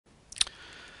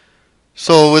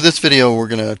So with this video, we're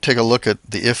going to take a look at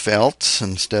the if-else.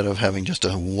 Instead of having just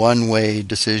a one-way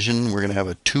decision, we're going to have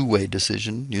a two-way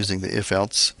decision using the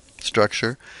if-else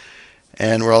structure.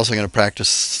 And we're also going to practice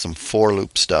some for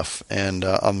loop stuff. And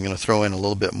I'm going to throw in a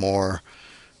little bit more.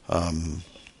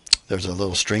 There's a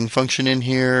little string function in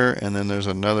here, and then there's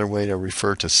another way to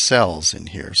refer to cells in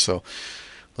here. So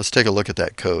let's take a look at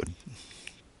that code.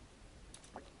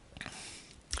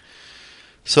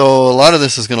 So a lot of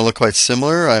this is going to look quite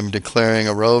similar. I'm declaring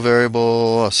a row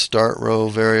variable, a start row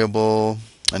variable,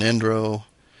 an end row,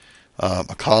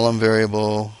 a column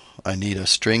variable. I need a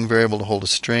string variable to hold a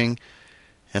string,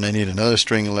 and I need another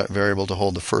string variable to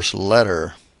hold the first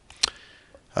letter.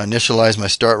 I initialize my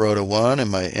start row to 1 and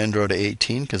my end row to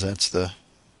 18 because that's the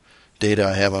data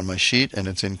I have on my sheet, and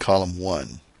it's in column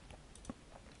 1.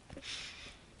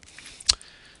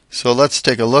 So let's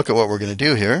take a look at what we're going to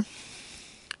do here.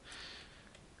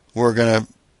 We're going to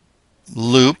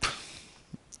loop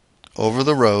over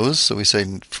the rows. So we say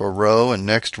for row and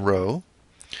next row.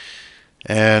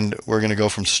 And we're going to go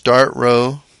from start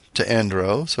row to end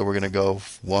row. So we're going to go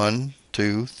 1,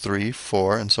 2, 3,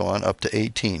 4, and so on up to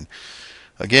 18.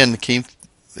 Again, the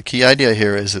key idea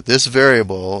here is that this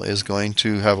variable is going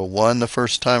to have a 1 the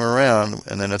first time around,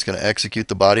 and then it's going to execute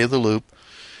the body of the loop.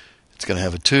 It's going to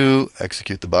have a 2,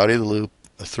 execute the body of the loop,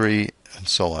 a 3, and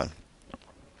so on.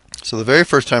 So the very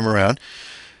first time around,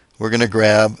 we're going to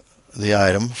grab the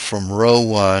item from row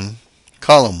 1,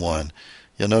 column 1.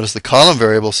 You'll notice the column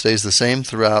variable stays the same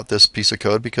throughout this piece of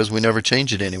code because we never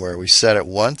change it anywhere. We set it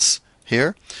once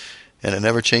here, and it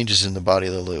never changes in the body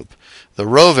of the loop. The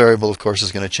row variable, of course,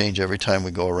 is going to change every time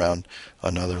we go around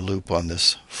another loop on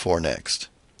this for next.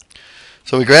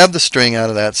 So we grab the string out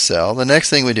of that cell. The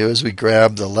next thing we do is we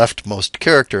grab the leftmost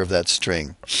character of that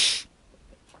string.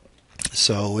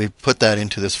 So we put that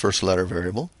into this first letter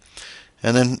variable.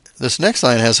 And then this next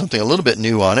line has something a little bit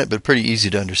new on it, but pretty easy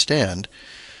to understand.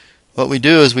 What we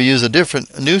do is we use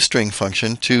a new string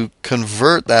function to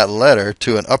convert that letter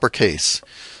to an uppercase.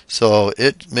 So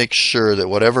it makes sure that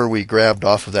whatever we grabbed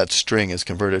off of that string is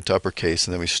converted to uppercase,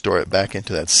 and then we store it back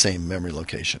into that same memory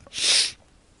location.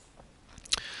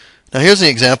 Now here's an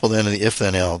example then of the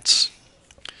if-then-else.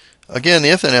 Again,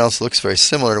 the if-then-else looks very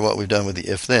similar to what we've done with the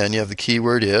if-then. You have the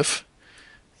keyword if.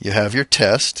 You have your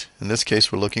test. In this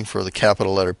case, we're looking for the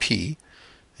capital letter P.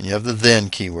 And you have the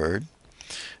then keyword.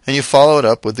 And you follow it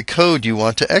up with the code you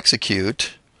want to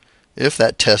execute if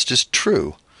that test is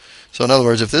true. So in other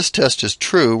words, if this test is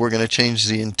true, we're going to change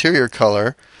the interior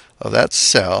color of that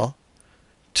cell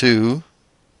to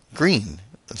green.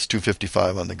 That's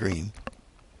 255 on the green.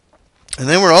 And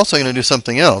then we're also going to do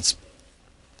something else.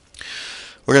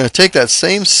 We're going to take that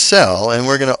same cell and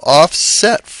we're going to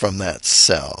offset from that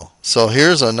cell. So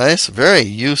here's a nice, very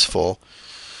useful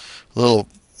little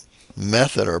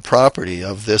method or property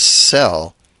of this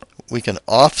cell. We can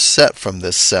offset from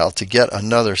this cell to get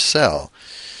another cell.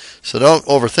 So don't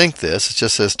overthink this. It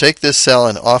just says take this cell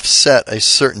and offset a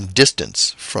certain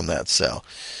distance from that cell.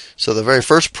 So the very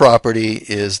first property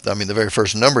is, the very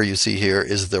first number you see here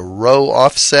is the row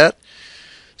offset.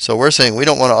 So we're saying we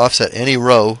don't want to offset any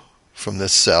row from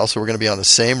this cell, so we're going to be on the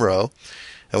same row,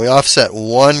 and we offset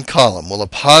one column. Well, a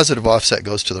positive offset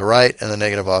goes to the right and the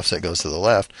negative offset goes to the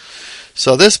left.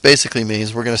 So this basically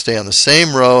means we're going to stay on the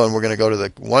same row, and we're going to go to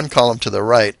the one column to the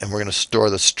right, and we're going to store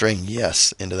the string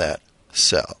yes into that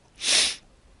cell.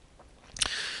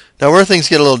 Now where things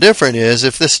get a little different is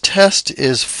if this test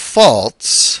is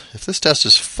false,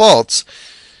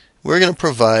 we're going to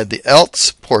provide the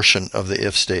else portion of the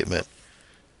if statement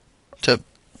to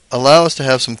allow us to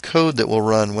have some code that will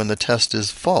run when the test is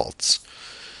false.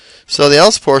 So the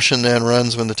else portion then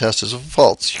runs when the test is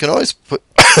false. You can always put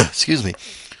excuse me.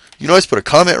 You can always put a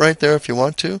comment right there if you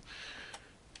want to,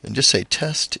 and just say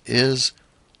test is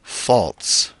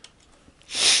false.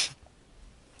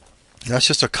 That's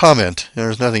just a comment.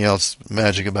 There's nothing else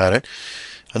magic about it.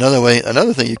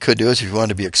 Another thing you could do is if you want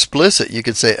to be explicit, you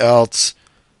could say else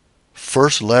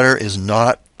first letter is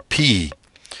not P.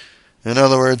 In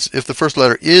other words, if the first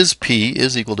letter is P,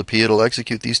 is equal to P, it'll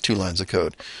execute these two lines of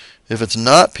code. If it's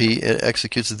not P, it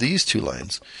executes these two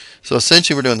lines. So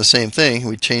essentially we're doing the same thing.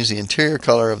 We change the interior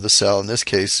color of the cell, in this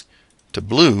case, to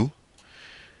blue.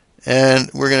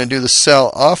 And we're going to do the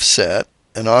cell offset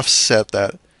and offset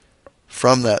that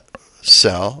from that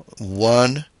cell,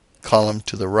 one column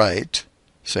to the right,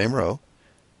 same row,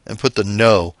 and put the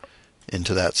no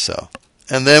into that cell.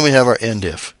 And then we have our end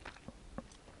if.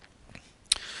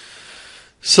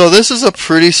 So this is a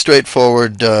pretty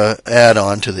straightforward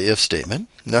add-on to the if statement.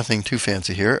 Nothing too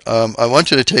fancy here. I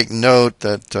want you to take note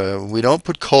that we don't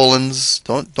put colons.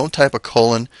 Don't type a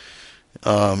colon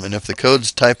And if the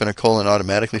code's typing a colon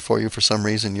automatically for you for some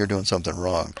reason, you're doing something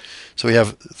wrong. So we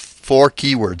have 4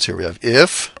 keywords here. We have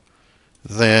if,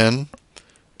 then,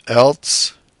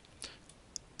 else,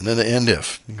 and then the end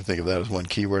if. You can think of that as 1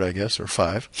 keyword, I guess, or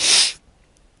 5.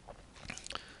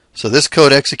 So this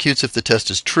code executes if the test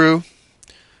is true.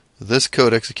 This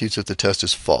code executes if the test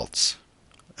is false.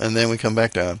 And then we come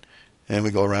back down and we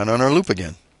go around on our loop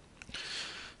again.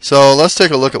 So let's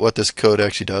take a look at what this code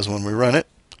actually does when we run it.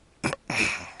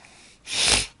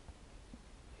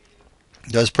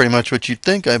 Does pretty much what you'd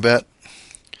think, I bet.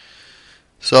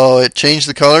 So it changed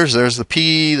the colors. There's the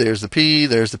P, there's the P,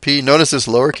 there's the P. Notice this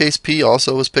lowercase p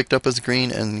also was picked up as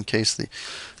green, and in case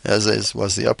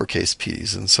was the uppercase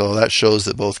P's, and so that shows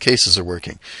that both cases are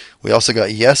working. We also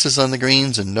got yeses on the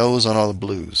greens and nos on all the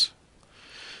blues.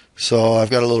 So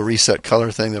I've got a little reset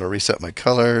color thing that'll reset my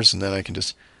colors, and then I can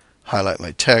just highlight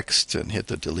my text and hit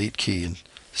the delete key and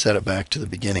set it back to the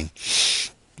beginning.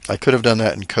 I could have done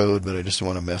that in code, but I just don't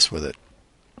want to mess with it.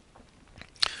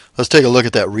 Let's take a look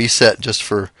at that reset just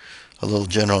for a little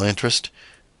general interest.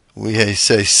 We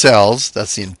say cells,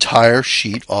 that's the entire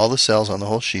sheet, all the cells on the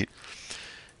whole sheet.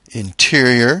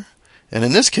 Interior, and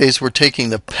in this case we're taking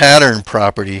the pattern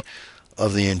property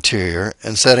of the interior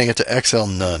and setting it to XL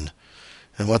none.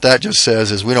 And what that just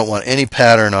says is we don't want any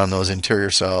pattern on those interior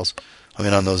cells,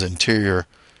 on those interior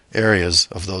areas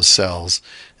of those cells,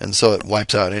 and so it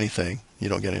wipes out anything. You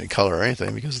don't get any color or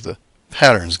anything because the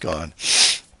pattern's gone.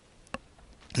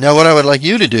 Now what I would like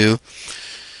you to do,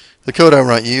 the code I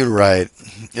want you to write,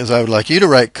 is I would like you to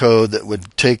write code that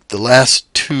would take the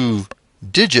last 2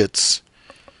 digits,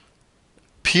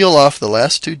 peel off the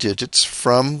last 2 digits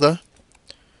from the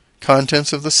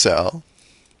contents of the cell,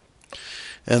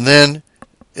 and then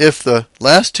if the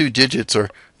last 2 digits are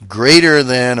greater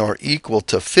than or equal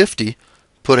to 50,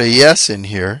 put a yes in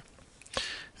here.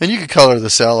 And you can color the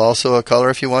cell also a color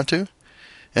if you want to.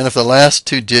 And if the last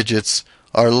 2 digits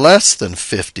are less than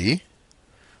 50,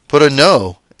 put a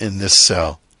no in this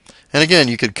cell. And again,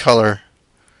 you could color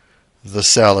the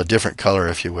cell a different color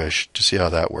if you wish to see how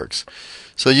that works.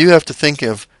 So you have to think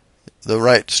of the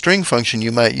right string function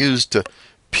you might use to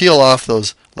peel off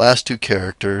those last 2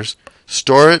 characters,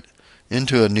 store it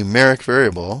into a numeric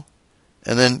variable,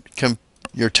 and then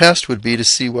your test would be to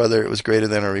see whether it was greater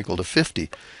than or equal to 50.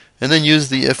 And then use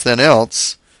the if then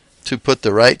else to put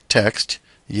the right text,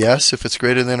 yes if it's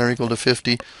greater than or equal to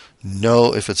 50,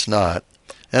 no if it's not.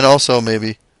 And also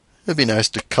maybe it'd be nice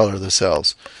to color the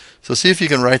cells. So see if you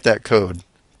can write that code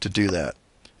to do that.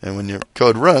 And when your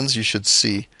code runs, you should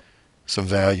see some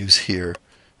values here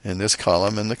in this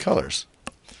column and the colors.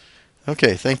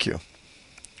 Okay, thank you.